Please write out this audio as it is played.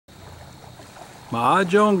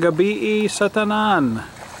Maayong gabi sa tanan.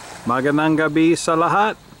 Magandang gabi sa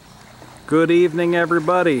lahat. Good evening,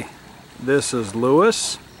 everybody. This is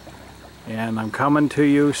Louis, and I'm coming to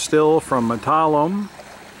you still from Matalom,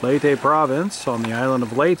 Leyte province on the island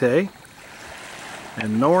of Leyte.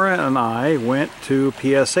 And Nora and I went to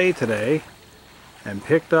PSA today and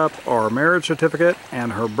picked up our marriage certificate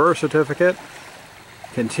and her birth certificate,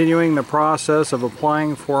 continuing the process of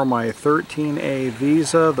applying for my 13A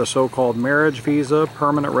visa, the so-called marriage visa,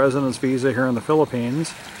 permanent residence visa here in the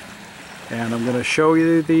Philippines. And I'm going to show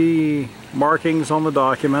you the markings on the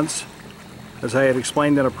documents, as I had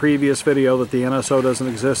explained in a previous video that the NSO doesn't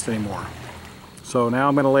exist anymore. So now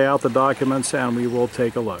I'm going to lay out the documents and we will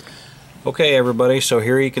take a look. Okay, everybody, so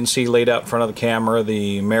here you can see laid out in front of the camera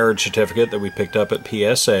the marriage certificate that we picked up at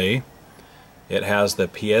PSA. It has the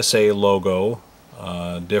PSA logo,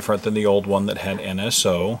 different than the old one that had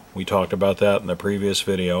NSO. We talked about that in the previous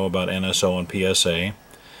video about NSO and PSA.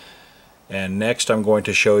 And next I'm going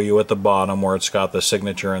to show you at the bottom where it's got the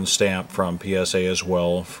signature and stamp from PSA as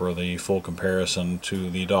well for the full comparison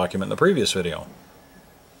to the document in the previous video.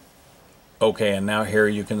 Okay, and now here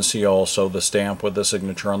you can see also the stamp with the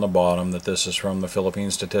signature on the bottom that this is from the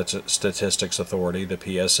Philippine Statistics Authority, the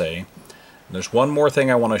PSA. There's one more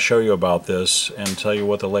thing I want to show you about this and tell you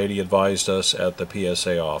what the lady advised us at the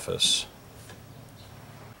PSA office.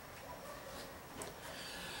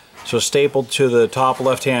 So stapled to the top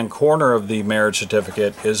left-hand corner of the marriage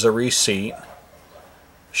certificate is a receipt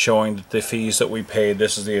showing the fees that we paid.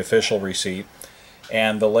 This is the official receipt.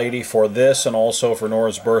 And the lady for this and also for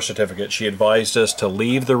Nora's birth certificate, she advised us to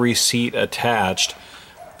leave the receipt attached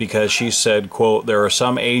because she said, quote, there are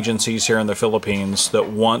some agencies here in the Philippines that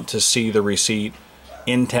want to see the receipt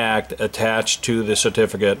intact attached to the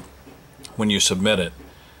certificate when you submit it,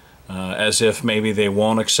 as if maybe they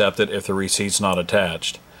won't accept it if the receipt's not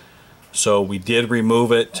attached. So we did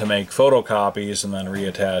remove it to make photocopies and then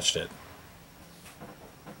reattached it.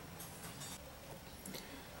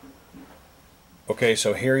 Okay,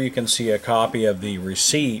 so here you can see a copy of the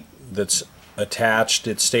receipt that's attached.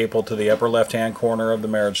 It's stapled to the upper left-hand corner of the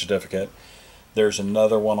marriage certificate. There's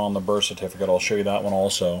another one on the birth certificate. I'll show you that one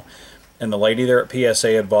also. And the lady there at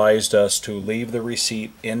PSA advised us to leave the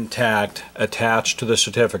receipt intact attached to the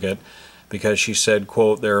certificate because she said,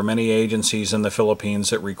 quote, there are many agencies in the Philippines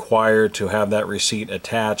that require to have that receipt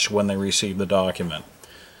attached when they receive the document.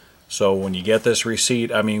 So when you get this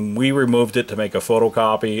receipt, I mean, we removed it to make a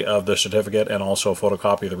photocopy of the certificate and also a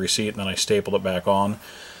photocopy of the receipt, and then I stapled it back on.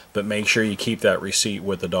 But make sure you keep that receipt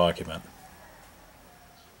with the document.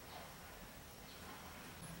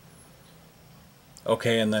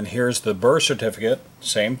 Okay, and then here's the birth certificate.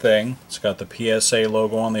 Same thing. It's got the PSA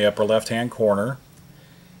logo on the upper left-hand corner.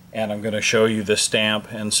 And I'm going to show you the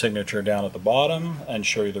stamp and signature down at the bottom and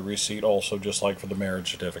show you the receipt also, just like for the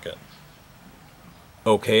marriage certificate.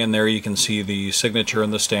 Okay, and there you can see the signature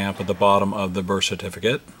and the stamp at the bottom of the birth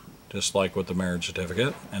certificate, just like with the marriage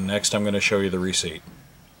certificate. And next I'm going to show you the receipt.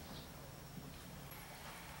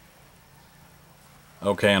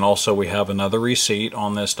 Okay, and also we have another receipt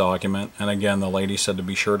on this document, and again the lady said to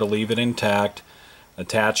be sure to leave it intact,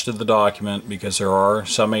 attached to the document, because there are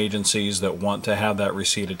some agencies that want to have that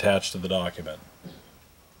receipt attached to the document.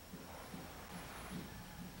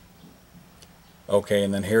 Okay,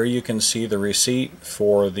 and then here you can see the receipt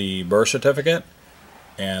for the birth certificate,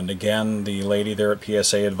 and again the lady there at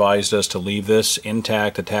PSA advised us to leave this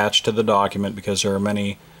intact attached to the document because there are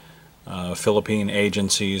many Philippine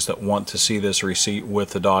agencies that want to see this receipt with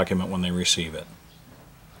the document when they receive it.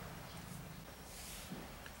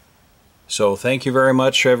 So thank you very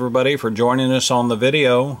much everybody for joining us on the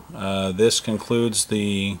video. This concludes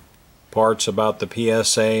the parts about the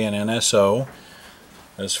PSA and NSO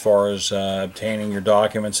as far as obtaining your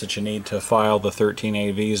documents that you need to file the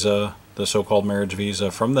 13A visa, the so-called marriage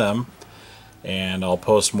visa, from them. And I'll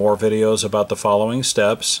post more videos about the following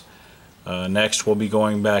steps. Next we'll be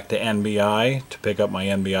going back to NBI to pick up my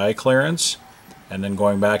NBI clearance, and then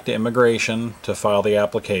going back to immigration to file the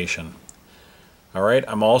application. Alright,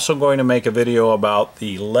 I'm also going to make a video about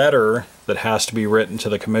the letter that has to be written to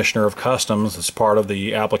the Commissioner of Customs as part of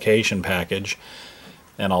the application package,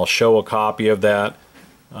 and I'll show a copy of that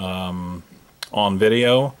on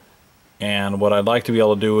video. And what I'd like to be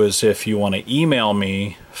able to do is, if you want to email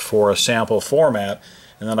me for a sample format,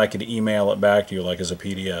 and then I could email it back to you like as a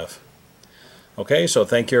PDF. Okay, so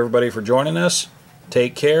thank you everybody for joining us.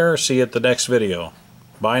 Take care. See you at the next video.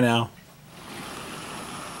 Bye now.